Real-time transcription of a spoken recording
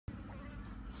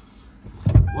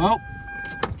Well,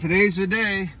 today's the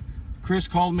day. Chris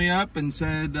called me up and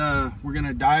said we're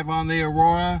gonna dive on the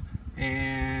Aurora,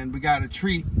 and we got a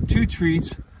treat, two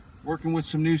treats, working with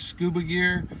some new scuba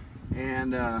gear,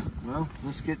 and well,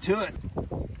 let's get to it.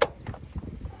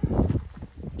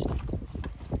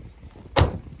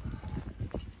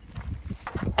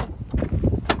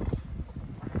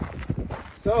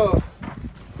 So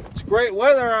it's great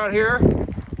weather out here.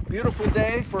 Beautiful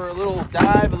day for a little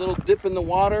dive, a little dip in the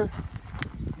water.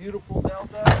 Beautiful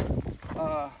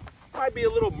delta. Might be a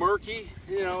little murky,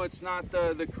 you know, it's not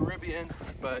the Caribbean,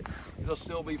 but it'll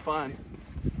still be fun.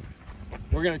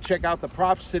 We're gonna check out the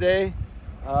props today,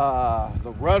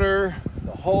 the rudder,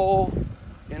 the hull,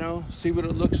 you know, see what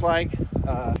it looks like.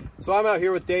 So I'm out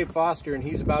here with Dave Foster, and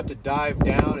he's about to dive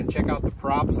down and check out the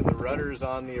props and the rudders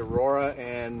on the Aurora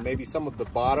and maybe some of the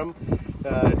bottom,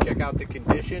 check out the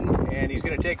condition. And he's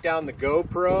going to take down the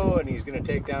GoPro, and he's going to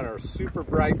take down our super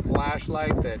bright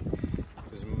flashlight that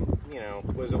is, you know,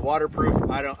 was it waterproof?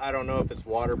 I don't know if it's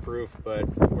waterproof,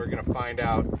 but we're going to find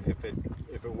out if it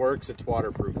works. It's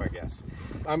waterproof, I guess.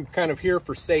 I'm kind of here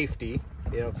for safety.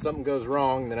 You know, if something goes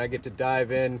wrong, then I get to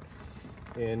dive in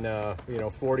you know,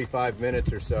 45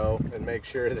 minutes or so and make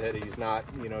sure that he's not,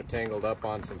 you know, tangled up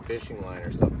on some fishing line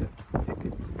or something.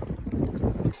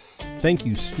 Thank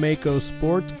you, Smako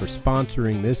Sports, for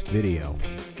sponsoring this video.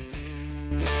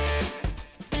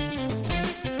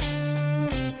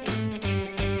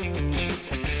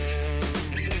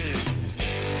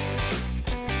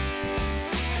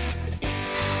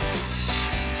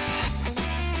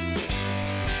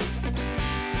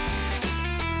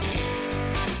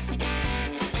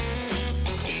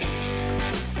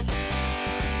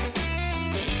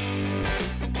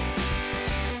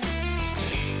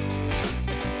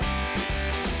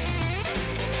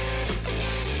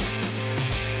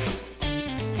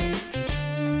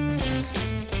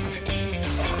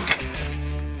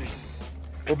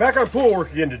 We're back on pool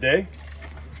work again today.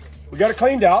 We got it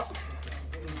cleaned out.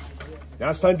 Now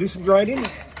it's time to do some grinding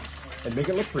and make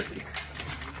it look pretty.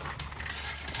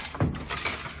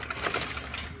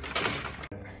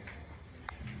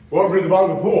 Welcome to the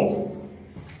bottom of the pool.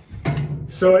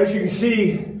 So as you can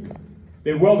see,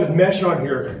 they welded mesh on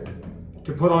here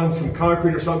to put on some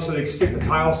concrete or something so they can stick the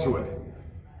tiles to it.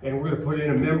 And we're gonna put in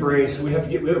a membrane, so we have to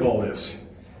get rid of all this.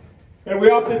 And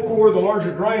we opted for the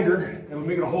larger grinder, and we'll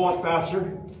make it a whole lot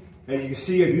faster. As you can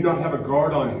see, I do not have a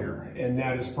guard on here, and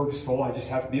that is purposeful. I just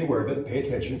have to be aware of it and pay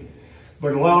attention.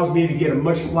 But it allows me to get a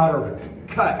much flatter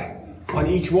cut on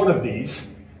each one of these,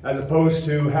 as opposed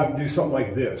to having to do something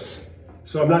like this.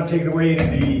 So I'm not taking away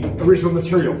any of the original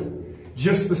material,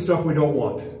 just the stuff we don't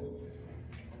want.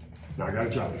 Now I got a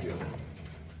job to do.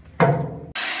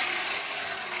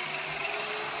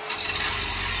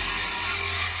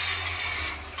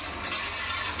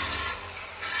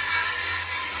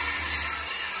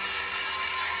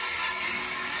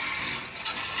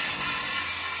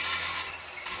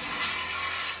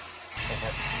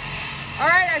 All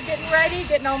right, I'm getting ready,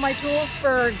 getting all my tools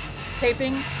for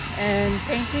taping and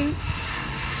painting,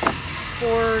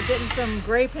 for getting some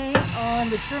gray paint on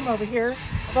the trim over here.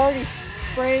 I've already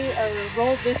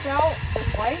rolled this out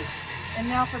with white, and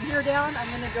now from here down, I'm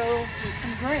gonna go with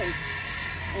some gray,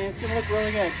 and it's gonna look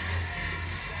really good.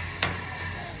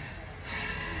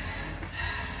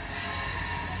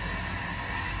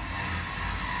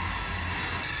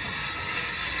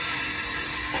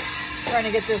 Trying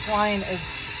to get this line as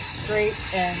straight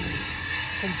and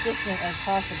consistent as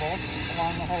possible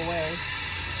along the whole way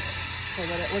so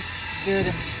that it looks good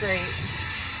and straight.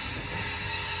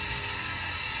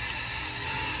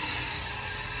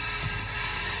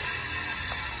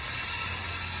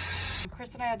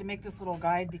 Chris and I had to make this little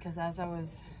guide because as I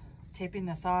was taping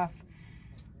this off,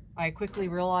 I quickly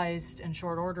realized in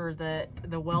short order that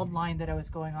the weld line that I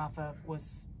was going off of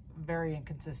was very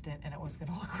inconsistent and it was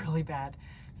going to look really bad.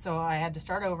 So I had to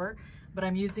start over, but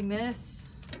I'm using this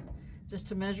just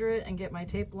to measure it and get my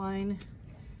tape line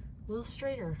a little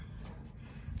straighter.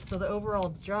 So the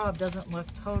overall job doesn't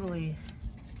look totally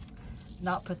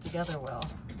not put together well.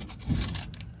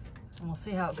 And we'll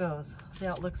see how it goes. See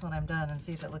how it looks when I'm done and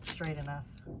see if it looks straight enough.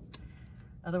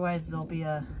 Otherwise there'll be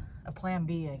a plan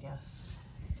B, I guess.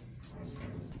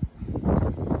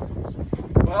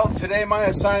 Well, today my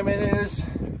assignment is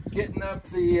getting up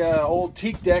the old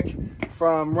teak deck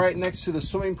from right next to the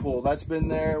swimming pool. That's been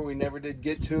there, we never did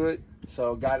get to it,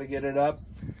 so got to get it up,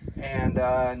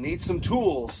 and need some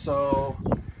tools. So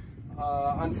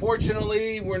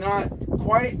unfortunately we're not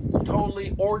quite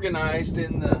totally organized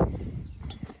in the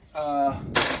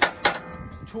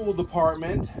tool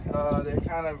department. They're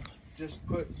kind of just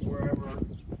put wherever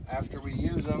after we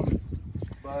use them.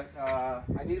 but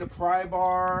I need a pry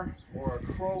bar or a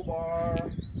crowbar.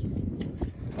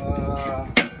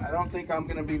 I don't think I'm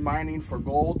going to be mining for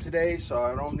gold today, so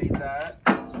I don't need that.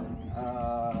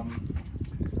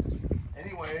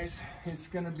 Anyways, it's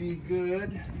going to be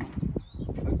good.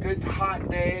 A good hot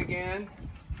day again.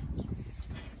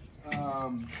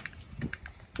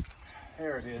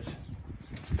 There it is.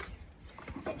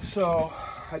 So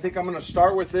I think I'm going to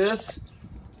start with this,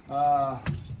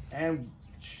 and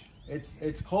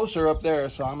it's closer up there,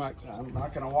 so I'm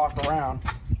not going to walk around.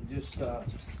 Just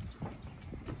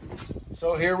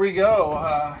so here we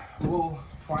go. We'll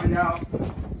find out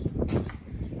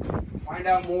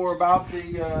more about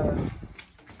the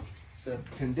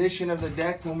condition of the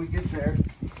deck when we get there.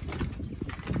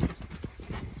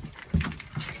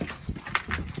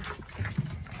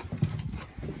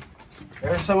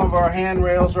 There's some of our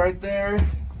handrails right there,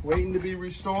 waiting to be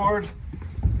restored.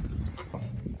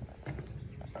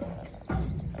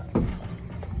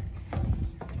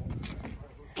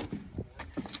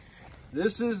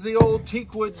 This is the old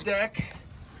teakwood deck,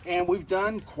 and we've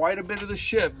done quite a bit of the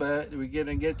ship, but we're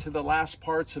gonna get to the last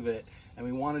parts of it. And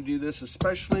we want to do this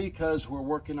especially because we're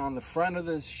working on the front of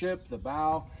the ship, the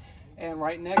bow, and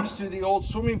right next to the old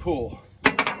swimming pool.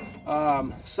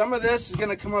 Some of this is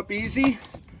gonna come up easy,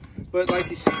 but like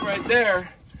you see right there,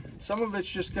 some of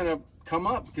it's just gonna come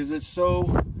up because it's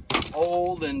so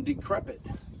old and decrepit.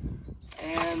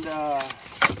 And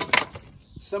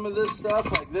some of this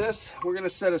stuff like this, we're gonna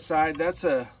set aside. That's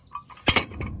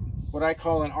what I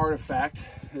call an artifact.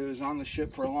 It was on the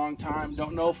ship for a long time.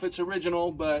 Don't know if it's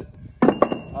original, but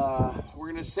we're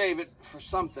gonna save it for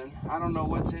something. I don't know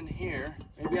what's in here.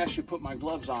 Maybe I should put my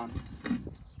gloves on.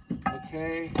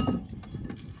 Okay.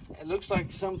 It looks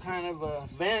like some kind of a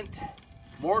vent.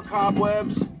 More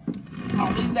cobwebs.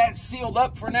 I'll leave that sealed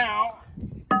up for now.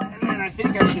 And then I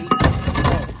think I should,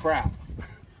 oh crap.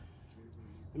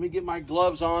 Let me get my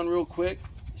gloves on real quick.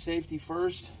 Safety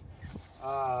first.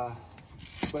 But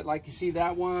like you see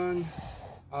that one,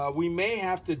 we may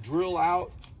have to drill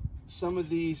out some of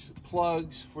these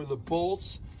plugs for the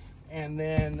bolts. And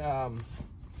then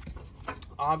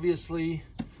obviously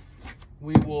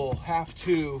we will have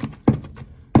to,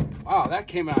 wow, that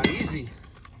came out easy.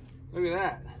 Look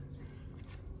at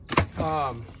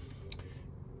that.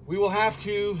 We will have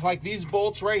to, like these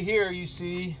bolts right here, you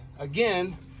see,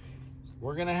 again,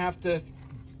 we're gonna have to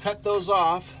cut those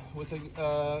off with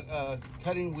a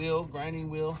cutting wheel, grinding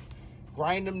wheel,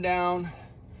 grind them down,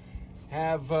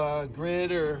 have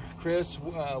Grid or Chris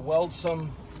weld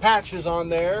some patches on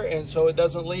there and so it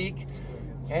doesn't leak,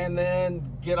 and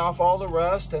then get off all the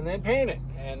rust and then paint it.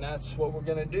 And that's what we're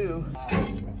gonna do.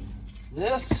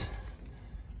 This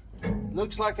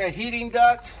looks like a heating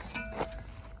duct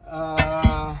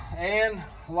and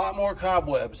a lot more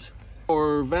cobwebs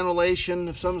or ventilation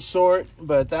of some sort,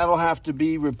 but that'll have to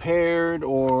be repaired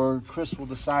or Chris will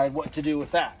decide what to do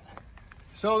with that.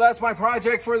 So that's my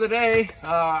project for the day.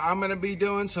 I'm gonna be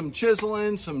doing some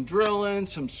chiseling, some drilling,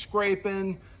 some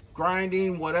scraping,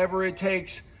 grinding, whatever it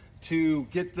takes to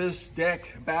get this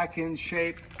deck back in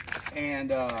shape and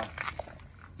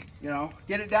you know,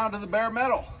 get it down to the bare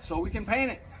metal so we can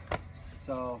paint it.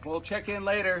 So we'll check in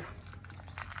later.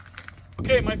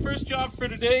 Okay, my first job for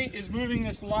today is moving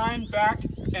this line back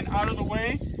and out of the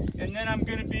way, and then I'm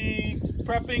going to be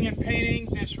prepping and painting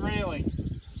this railing.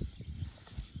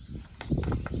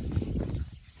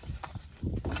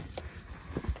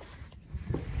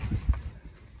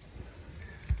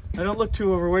 I don't look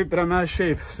too overweight, but I'm out of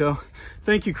shape, so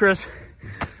thank you, Chris.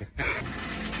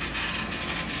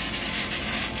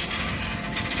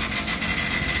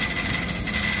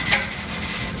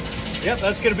 Yep,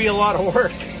 that's going to be a lot of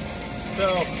work. So,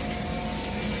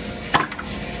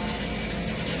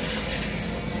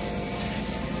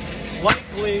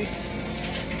 likely,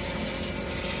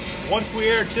 once we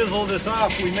air chisel this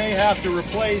off, we may have to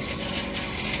replace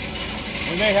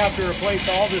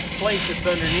all this plate that's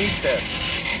underneath this,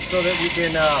 so that we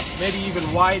can maybe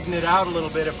even widen it out a little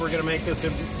bit if we're going to make this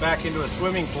back into a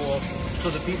swimming pool, so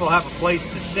that people have a place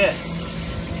to sit.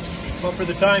 But for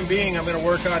the time being, I'm going to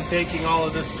work on taking all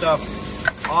of this stuff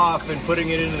off and putting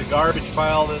it into the garbage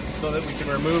pile so that we can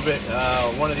remove it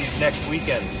one of these next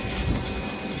weekends.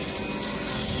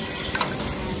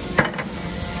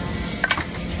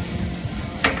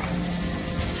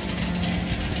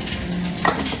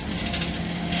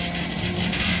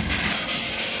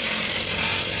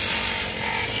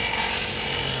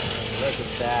 Look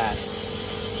at that.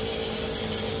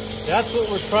 That's what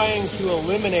we're trying to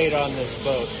eliminate on this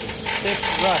boat, is thick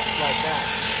rust like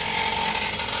that.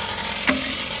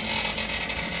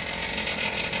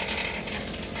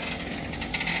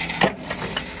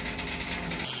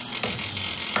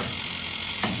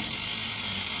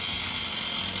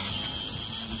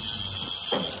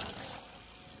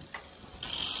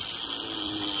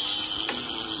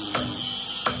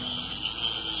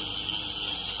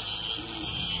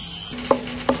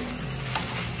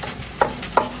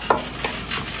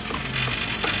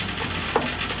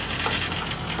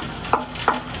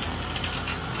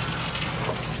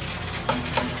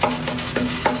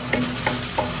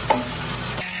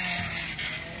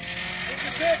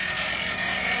 it.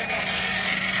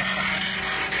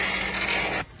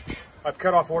 I've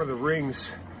cut off one of the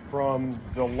rings from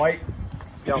the light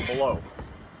down below.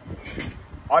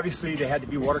 Obviously, they had to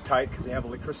be watertight because they have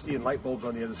electricity and light bulbs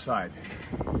on the other side.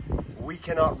 We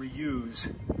cannot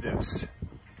reuse this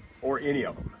or any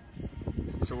of them.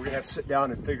 So we're gonna have to sit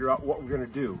down and figure out what we're gonna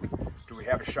do. Do we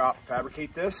have a shop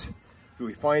fabricate this? Do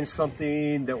we find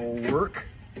something that will work?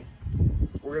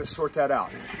 We're gonna sort that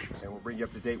out, and we'll bring you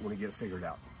up to date when we get it figured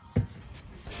out.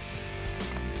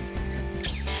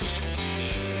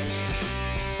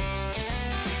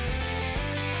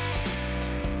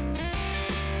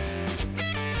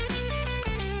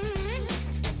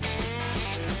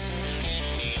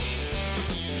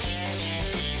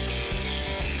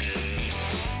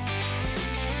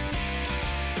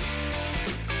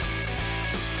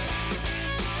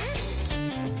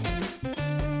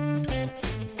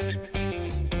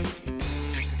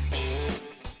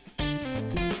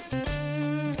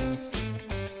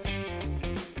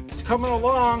 Coming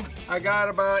along, I got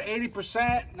about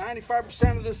 80%,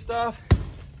 95% of this stuff,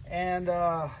 and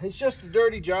it's just a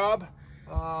dirty job.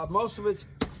 Most of it's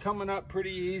coming up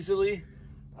pretty easily,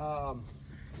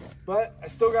 but I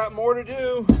still got more to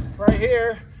do right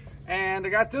here. And I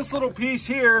got this little piece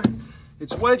here.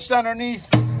 It's wedged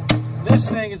underneath. This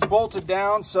thing is bolted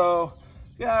down, so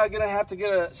yeah, I'm gonna have to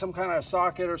get some kind of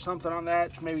socket or something on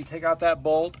that to maybe take out that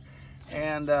bolt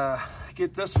and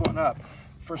get this one up.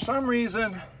 For some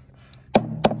reason,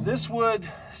 this wood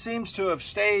seems to have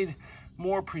stayed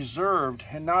more preserved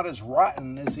and not as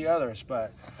rotten as the others,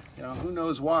 but you know, who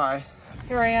knows why.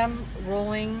 Here I am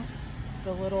rolling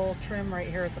the little trim right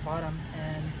here at the bottom,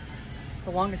 and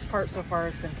the longest part so far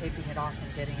has been taping it off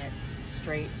and getting it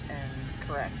straight and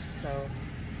correct. So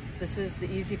this is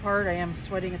the easy part. I am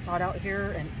sweating, it's hot out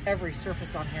here, and every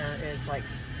surface on here is like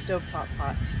stovetop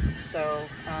hot. So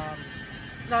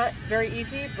it's not very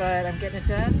easy, but I'm getting it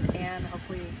done, and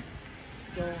hopefully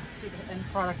you'll see the end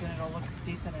product and it'll look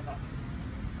decent enough.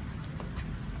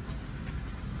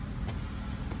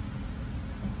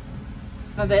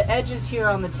 Now the edges here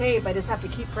on the tape, I just have to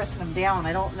keep pressing them down.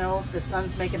 I don't know if the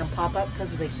sun's making them pop up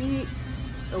because of the heat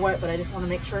or what, but I just want to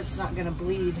make sure it's not going to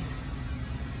bleed.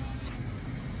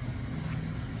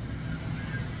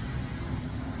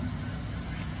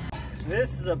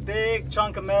 This is a big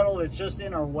chunk of metal that's just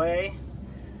in our way.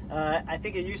 I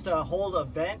think it used to hold a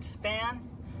vent fan.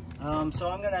 So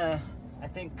I'm gonna, I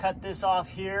think, cut this off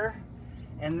here,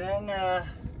 and then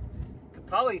could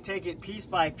probably take it piece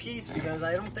by piece because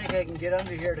I don't think I can get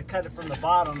under here to cut it from the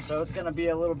bottom. So it's gonna be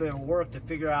a little bit of work to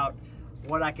figure out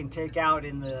what I can take out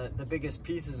in the biggest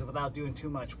pieces without doing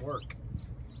too much work.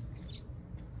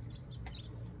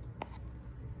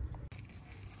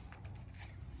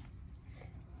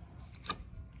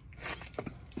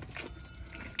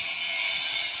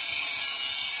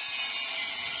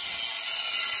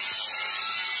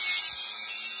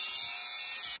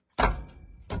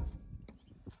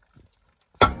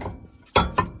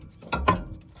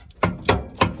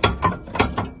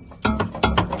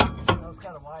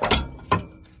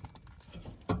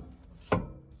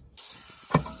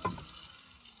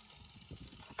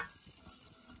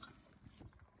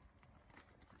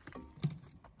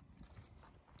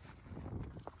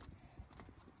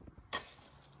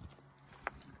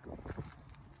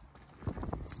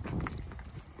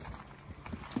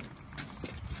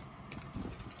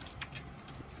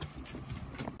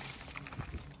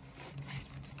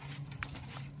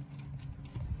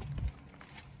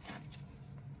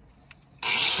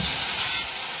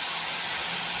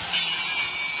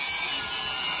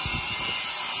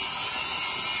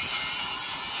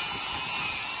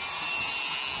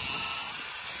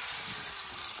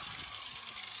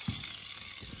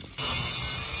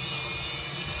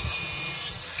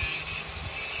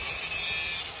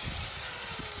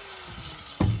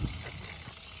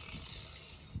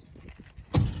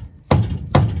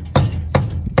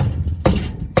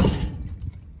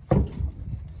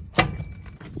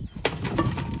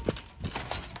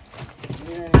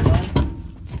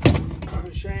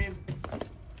 Shame.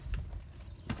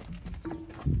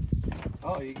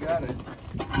 Oh, you got it.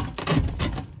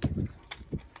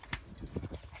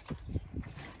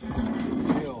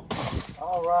 Deal.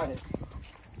 All right.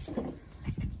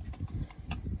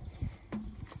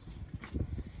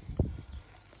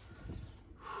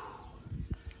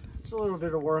 It's a little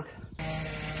bit of work.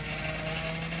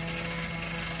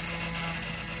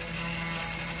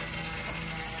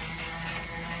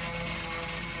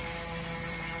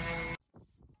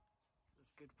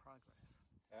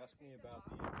 Ask me about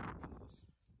the windlass.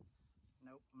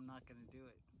 Nope, I'm not going to do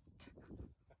it.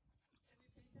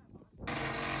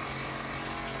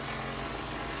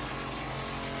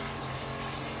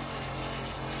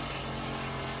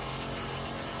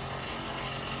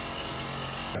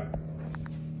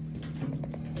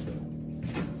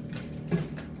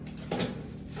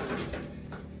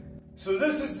 So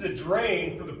this is the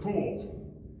drain for the pool.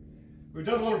 We've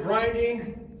done a little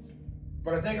grinding,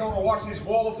 but I think I want to wash these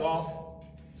walls off,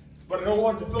 but I don't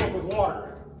want it to fill up with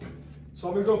water. So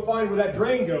I'm gonna go find where that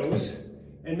drain goes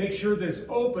and make sure that it's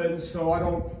open so I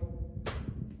don't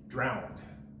drown.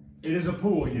 It is a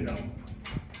pool, you know.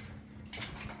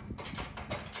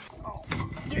 Oh,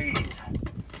 jeez.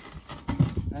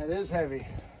 That is heavy.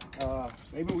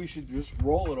 Maybe we should just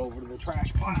roll it over to the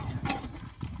trash pile.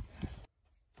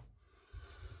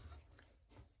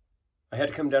 I had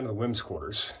to come down to the women's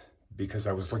quarters because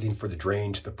I was looking for the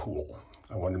drain to the pool.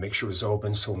 I wanted to make sure it was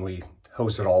open so when we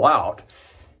hose it all out,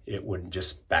 it wouldn't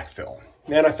just backfill.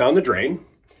 And I found the drain,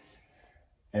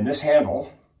 and this handle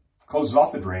closes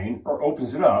off the drain or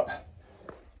opens it up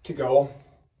to go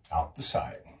out the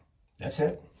side. That's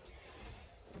it.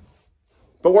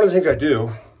 But one of the things I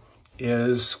do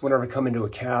is whenever I come into a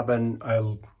cabin, I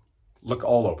look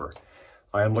all over.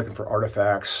 I am looking for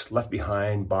artifacts left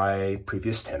behind by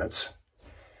previous tenants.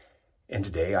 And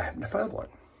today I happen to find one.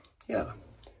 Yeah.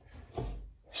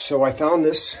 So I found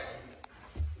this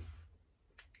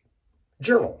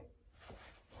journal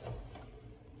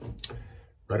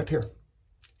right up here,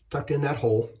 tucked in that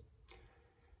hole.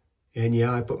 And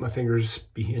yeah, I put my fingers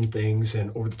behind things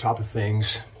and over the top of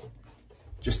things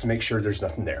just to make sure there's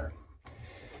nothing there.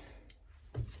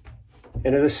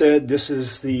 And as I said, this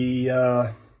is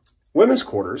the women's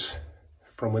quarters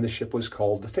from when the ship was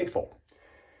called the Faithful.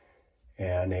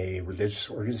 And a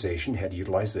religious organization had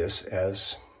utilized this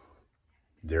as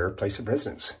their place of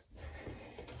residence.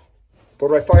 What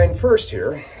do I find first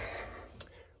here?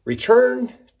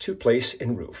 Return to place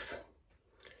in roof.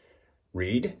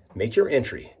 Read, make your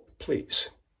entry,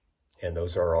 please. And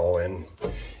those are all in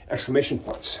exclamation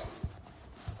points.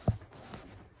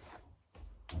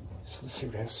 So let's see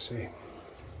what it has to say.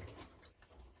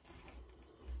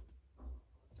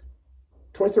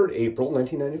 23rd April,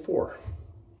 1994.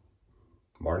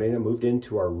 Marty and I moved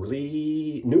into our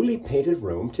really newly painted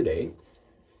room today.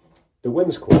 The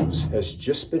women's quarters has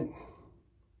just been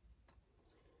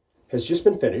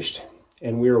finished,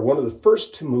 and we are one of the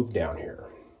first to move down here.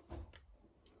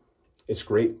 It's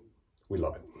great. We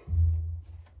love it.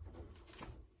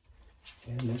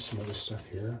 And there's some other stuff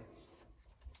here.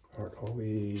 Aren't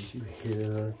always you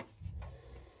here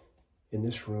in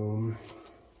this room.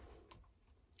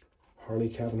 Harley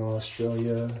Kavanaugh,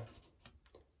 Australia.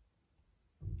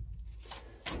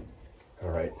 All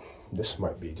right, this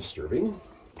might be disturbing.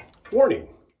 Warning,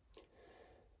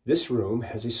 this room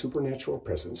has a supernatural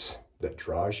presence that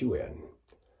draws you in,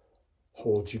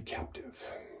 holds you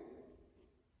captive.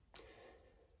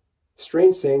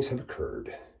 Strange things have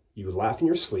occurred. You laugh in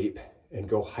your sleep and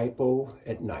go hypo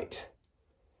at night.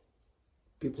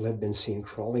 People have been seen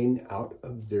crawling out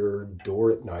of their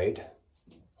door at night,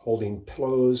 holding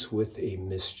pillows with a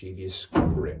mischievous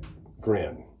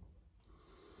grin.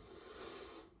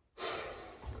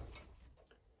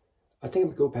 I think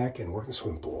I'm gonna go back and work in the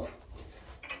swimming pool,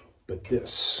 but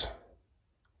this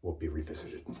will be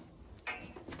revisited.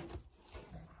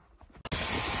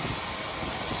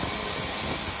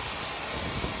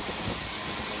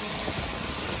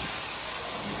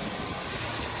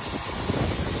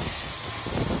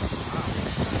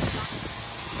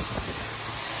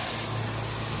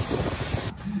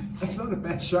 That's not a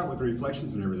bad shot with the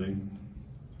reflections and everything.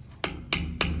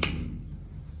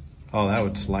 Oh, that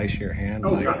would slice your hand.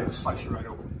 Oh, God, it'll slice you right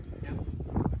open.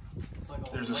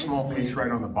 There's a small piece right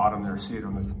on the bottom there. See it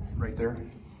on the right there?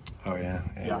 Oh, yeah.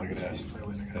 Yeah. Look at that.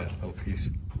 Look at that little piece.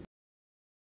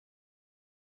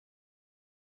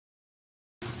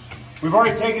 We've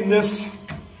already taken this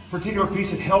particular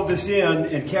piece that held this in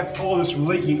and kept all of this from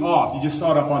leaking off. You just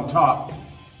saw it up on top.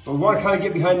 But we want to kind of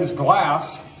get behind this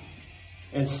glass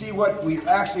and see what we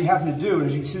actually happen to do. And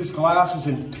as you can see, this glass is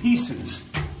in pieces.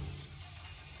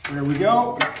 There we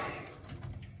go.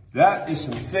 That is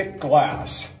some thick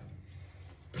glass.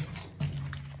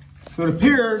 So it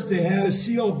appears they had a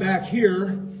seal back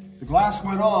here. The glass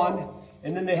went on,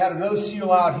 and then they had another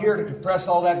seal out here to compress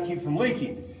all that to keep it from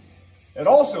leaking. It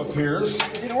also appears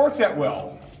it didn't work that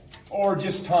well, or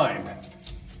just time.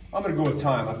 I'm gonna go with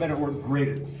time. I bet it worked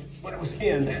great when it was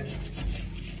in.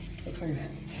 Looks like,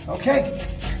 okay.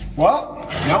 Well,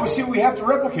 now we see what we have to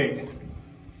replicate.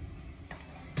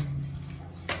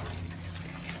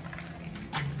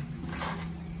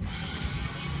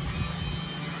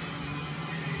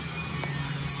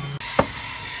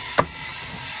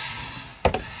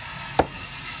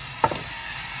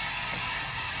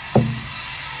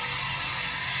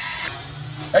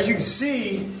 As you can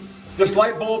see, this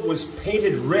light bulb was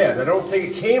painted red. I don't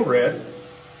think it came red,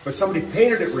 but somebody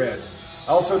painted it red.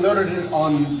 I also noted it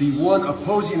on the one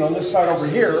opposing on this side over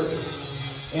here.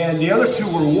 and the other two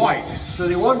were white. So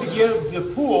they wanted to give the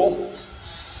pool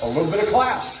a little bit of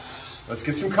class. Let's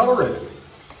get some color in it.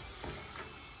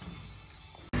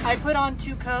 I put on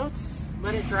 2 coats,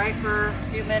 let it dry for a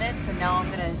few minutes, and now I'm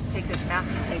gonna take this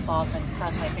masking tape off and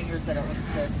cross my fingers that it looks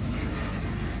good.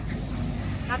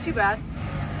 Not too bad.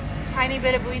 Tiny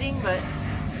bit of bleeding, but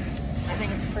I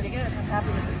think it's pretty good. I'm happy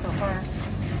with it so far.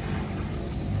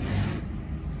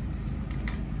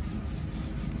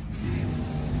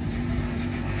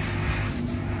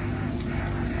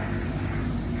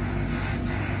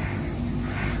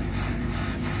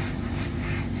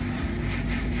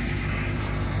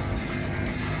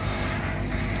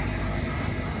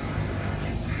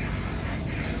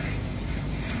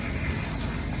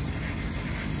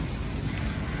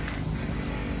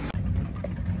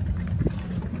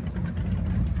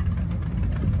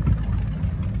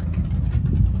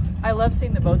 I love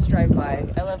seeing the boats drive by.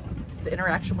 I love the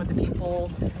interaction with the people.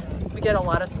 We get a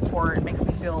lot of support. It makes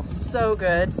me feel so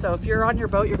good. So if you're on your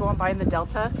boat, you're going by in the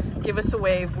Delta, give us a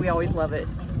wave. We always love it.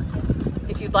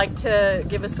 If you'd like to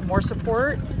give us some more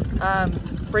support,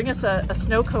 bring us a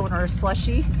snow cone or a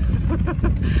slushie.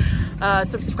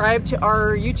 Subscribe to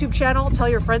our YouTube channel. Tell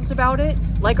your friends about it.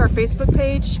 Like our Facebook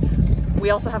page. We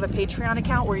also have a Patreon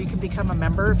account where you can become a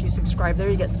member. If you subscribe there,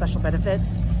 you get special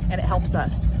benefits, and it helps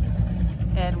us.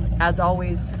 And as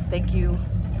always, thank you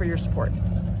for your support.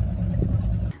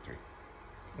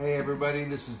 Hey everybody,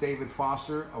 this is David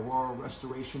Foster, Aurora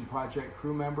Restoration Project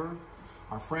crew member.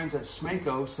 Our friends at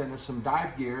Smako sent us some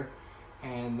dive gear,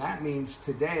 and that means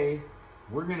today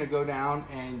we're gonna go down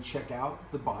and check out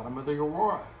the bottom of the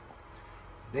Aurora.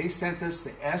 They sent us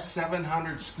the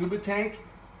S700 scuba tank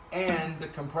and the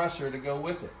compressor to go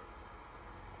with it.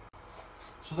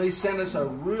 So they sent us a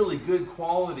really good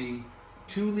quality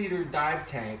 2-liter dive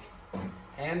tank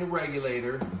and the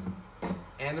regulator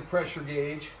and the pressure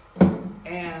gauge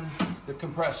and the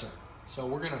compressor. So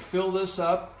we're gonna fill this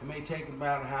up. It may take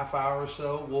about a half hour or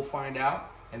so, we'll find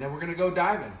out, and then we're gonna go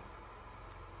diving.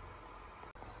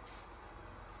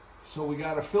 So we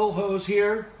got a fill hose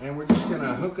here, and we're just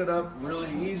gonna hook it up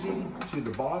really easy to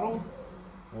the bottle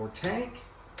or tank,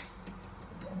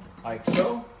 like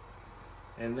so,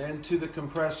 and then to the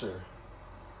compressor.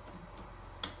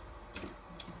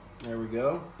 There we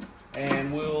go.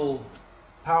 And we'll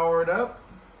power it up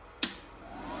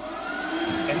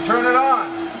and turn it on.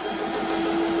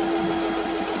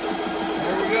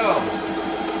 There we go.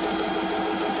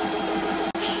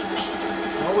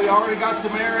 Well, we already got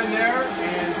some air in there,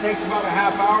 and it takes about a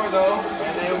half hour though,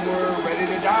 and then we're ready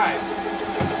to dive.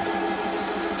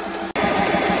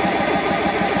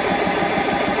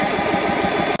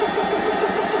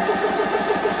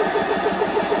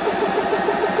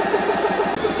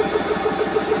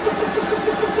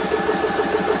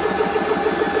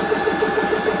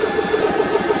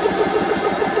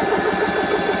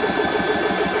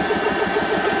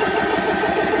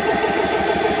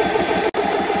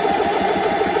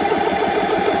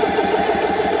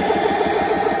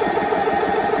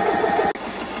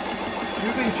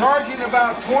 Charging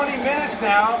about 20 minutes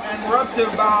now, and we're up to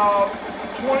about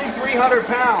 2,300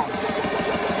 pounds.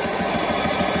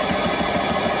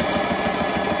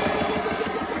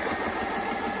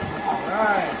 All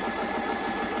right.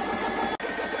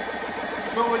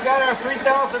 So we got our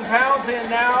 3,000 pounds in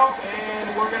now, and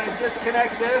we're going to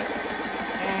disconnect this.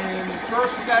 And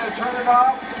first we got to turn it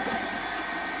off.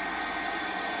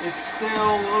 It's still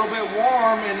a little bit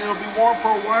warm, and it'll be warm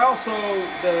for a while, so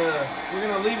we're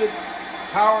going to leave it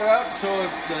powered up so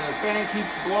the fan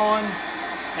keeps blowing,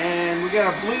 and we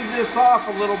got to bleed this off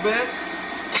a little bit.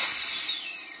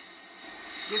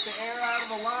 Get the air out of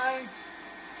the lines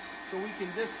so we can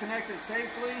disconnect it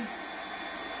safely.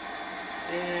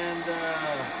 And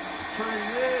turn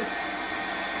this,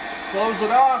 close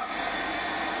it off.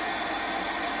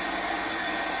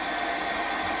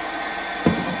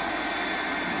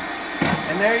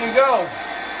 And there you go.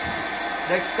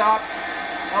 Next stop,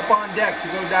 up on deck to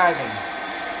go diving.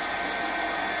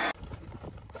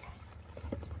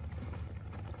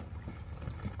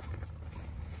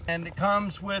 And it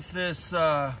comes with this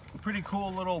pretty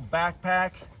cool little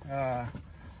backpack.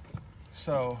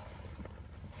 So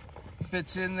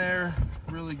fits in there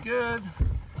really good.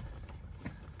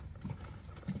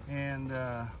 And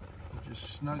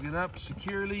just snug it up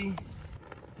securely.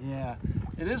 Yeah,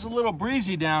 it is a little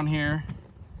breezy down here,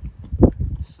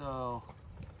 so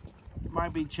it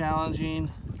might be challenging.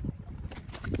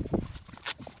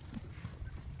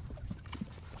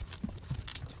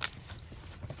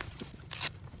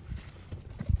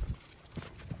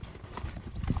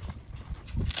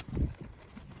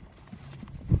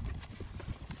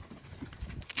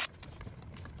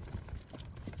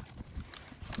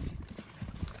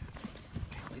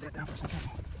 that down for a second.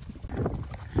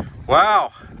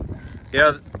 Wow.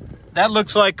 Yeah, that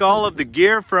looks like all of the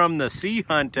gear from the Sea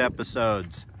Hunt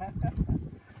episodes.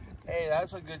 Hey,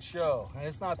 that's a good show. And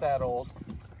it's not that old.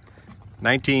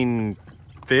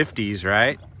 1950s,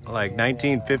 right? Like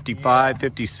 1955,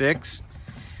 56.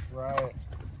 Right.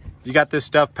 You got this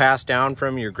stuff passed down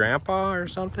from your grandpa or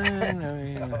something? I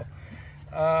mean,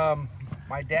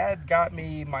 My dad got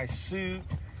me my suit,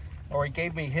 or he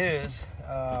gave me his,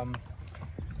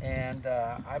 and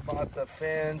I bought the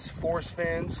fins, force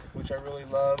fins, which I really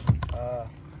love,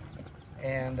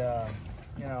 and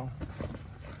you know,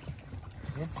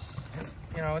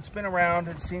 it's been around,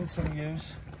 it's seen some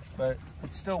use, but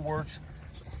it still works.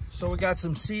 So we got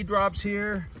some seed drops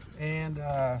here, and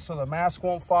so the mask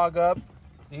won't fog up.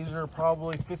 These are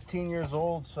probably 15 years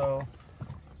old, so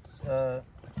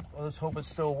let's hope it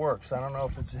still works. I don't know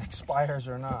if it expires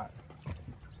or not.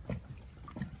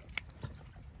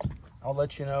 I'll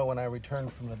let you know when I return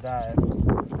from the dive.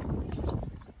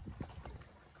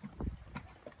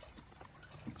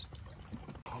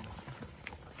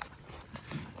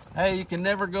 Hey, you can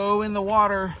never go in the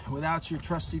water without your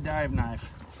trusty dive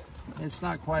knife. It's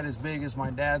not quite as big as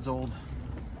my dad's old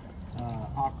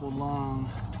Aqua Lung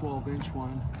 12-inch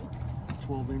one,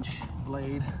 12-inch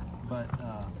blade, but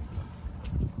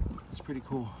it's pretty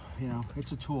cool. You know,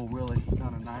 it's a tool really,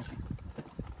 not a knife.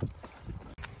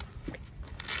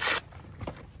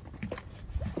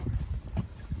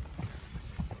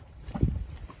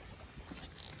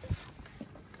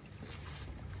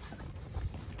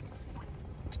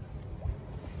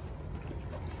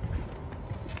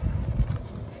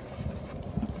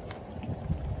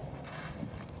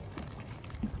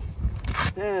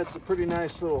 Yeah, it's a pretty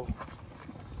nice little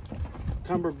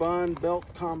cummerbund belt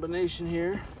combination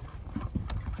here.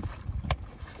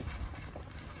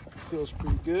 Feels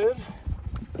pretty good.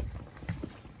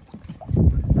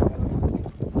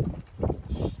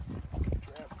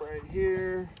 Strap right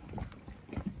here.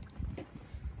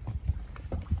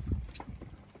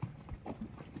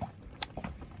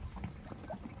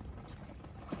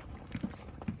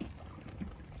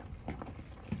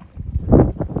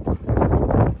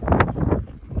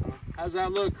 How's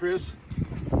that look, Chris?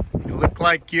 you look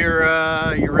like you're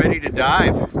ready to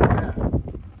dive. Yeah,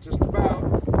 just about.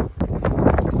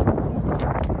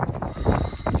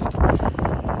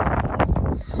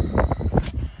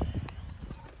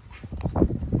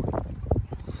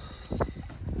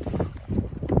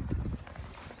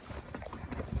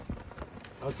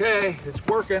 Okay, it's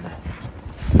working.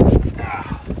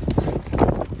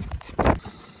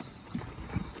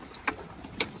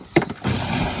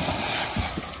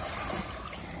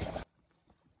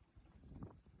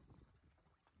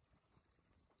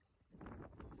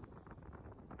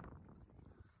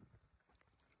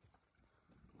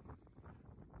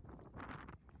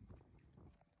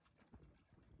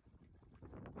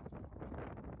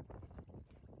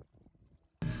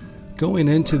 Going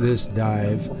into this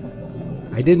dive,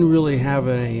 I didn't really have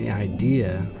any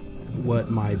idea what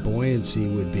my buoyancy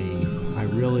would be. I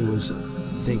really was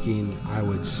thinking I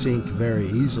would sink very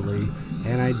easily,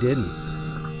 and I didn't.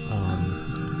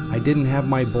 I didn't have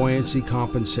my buoyancy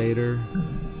compensator,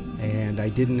 and I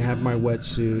didn't have my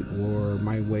wetsuit or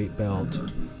my weight belt.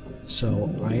 So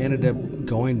I ended up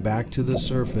going back to the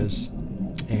surface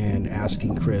and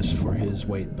asking Chris for his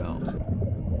weight belt.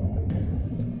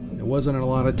 There wasn't a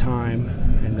lot of time,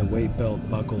 and the weight belt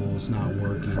buckle was not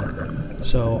working,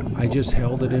 so I just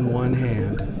held it in one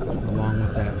hand along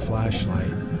with that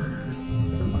flashlight.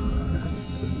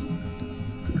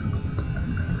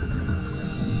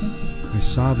 I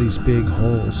saw these big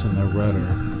holes in the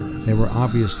rudder. They were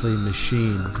obviously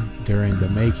machined during the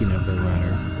making of the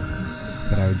rudder,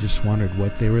 but I just wondered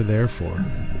what they were there for.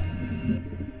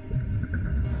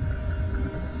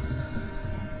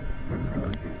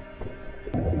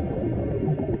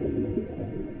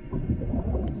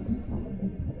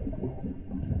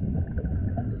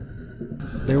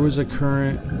 There was a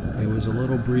current, it was a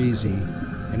little breezy,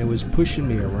 and it was pushing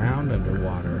me around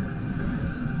underwater.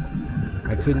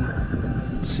 I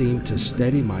couldn't seem to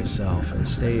steady myself and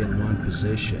stay in one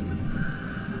position.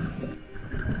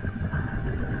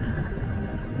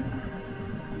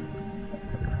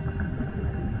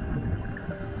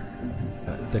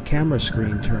 The camera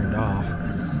screen turned off,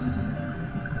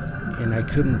 and I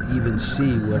couldn't even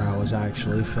see what I was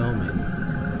actually filming.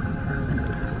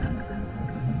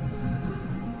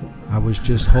 I was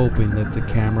just hoping that the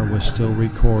camera was still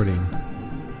recording.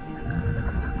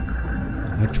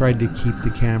 I tried to keep the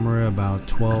camera about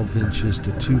 12 inches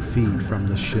to 2 feet from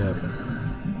the ship.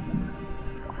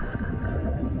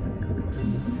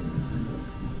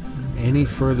 Any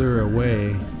further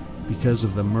away because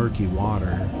of the murky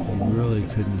water, you really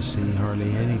couldn't see hardly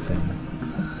anything.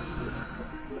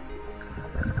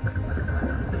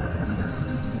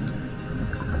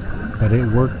 But it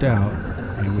worked out,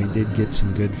 and we did get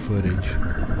some good footage.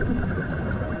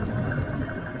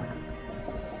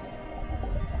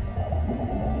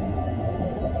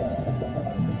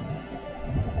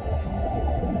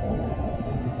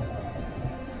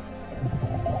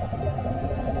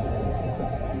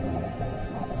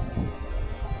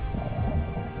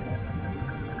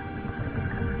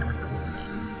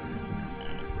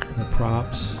 The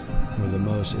props were the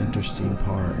most interesting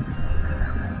part.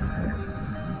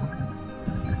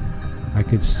 I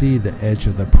could see the edge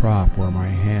of the prop where my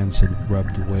hands had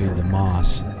rubbed away the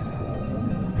moss,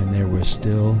 and there was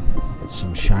still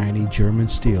some shiny German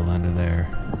steel under there.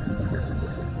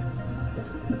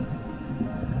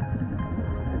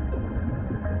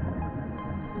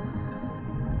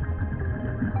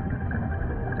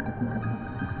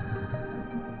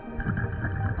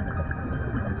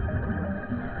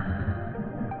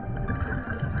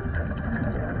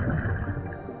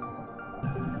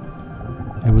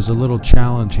 It was a little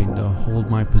challenging to hold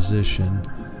my position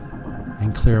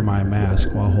and clear my mask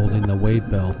while holding the weight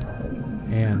belt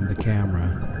and the camera,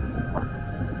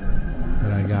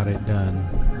 but I got it done.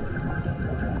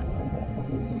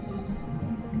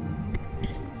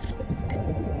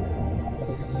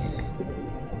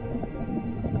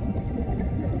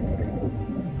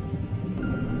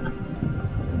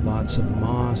 Lots of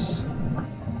moss,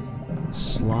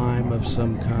 slime of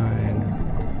some kind.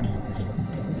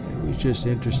 It was just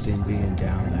interesting being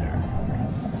down there.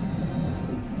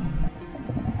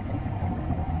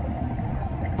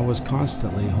 I was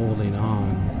constantly holding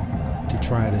on to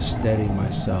try to steady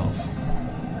myself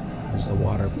as the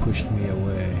water pushed me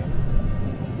away.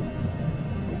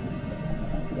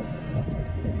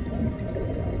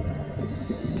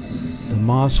 The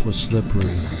moss was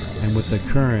slippery, and with the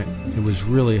current, it was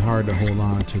really hard to hold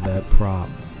on to that prop.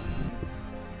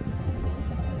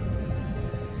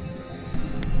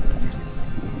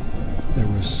 There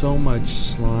was so much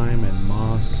slime and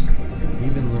moss,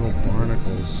 even little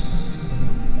barnacles.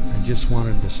 I just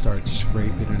wanted to start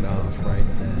scraping it off right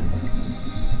then.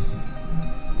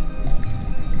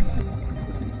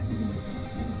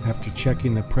 After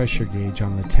checking the pressure gauge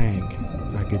on the tank,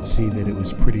 I could see that it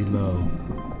was pretty low.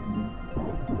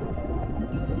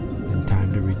 And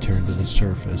time to return to the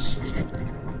surface.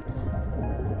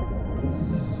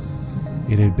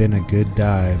 It had been a good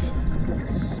dive.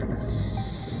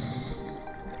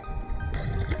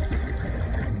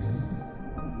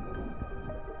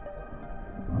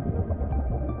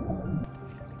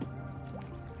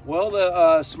 Well,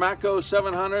 the Smacko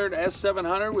 700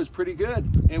 S700 was pretty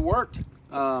good. It worked.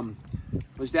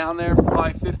 Was down there for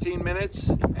probably 15 minutes,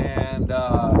 and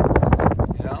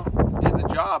you know, did the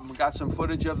job. We got some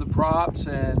footage of the props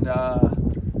and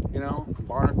you know,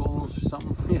 barnacles,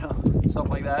 something, you know, stuff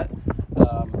like that.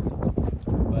 But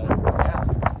yeah,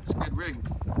 it's a good rig.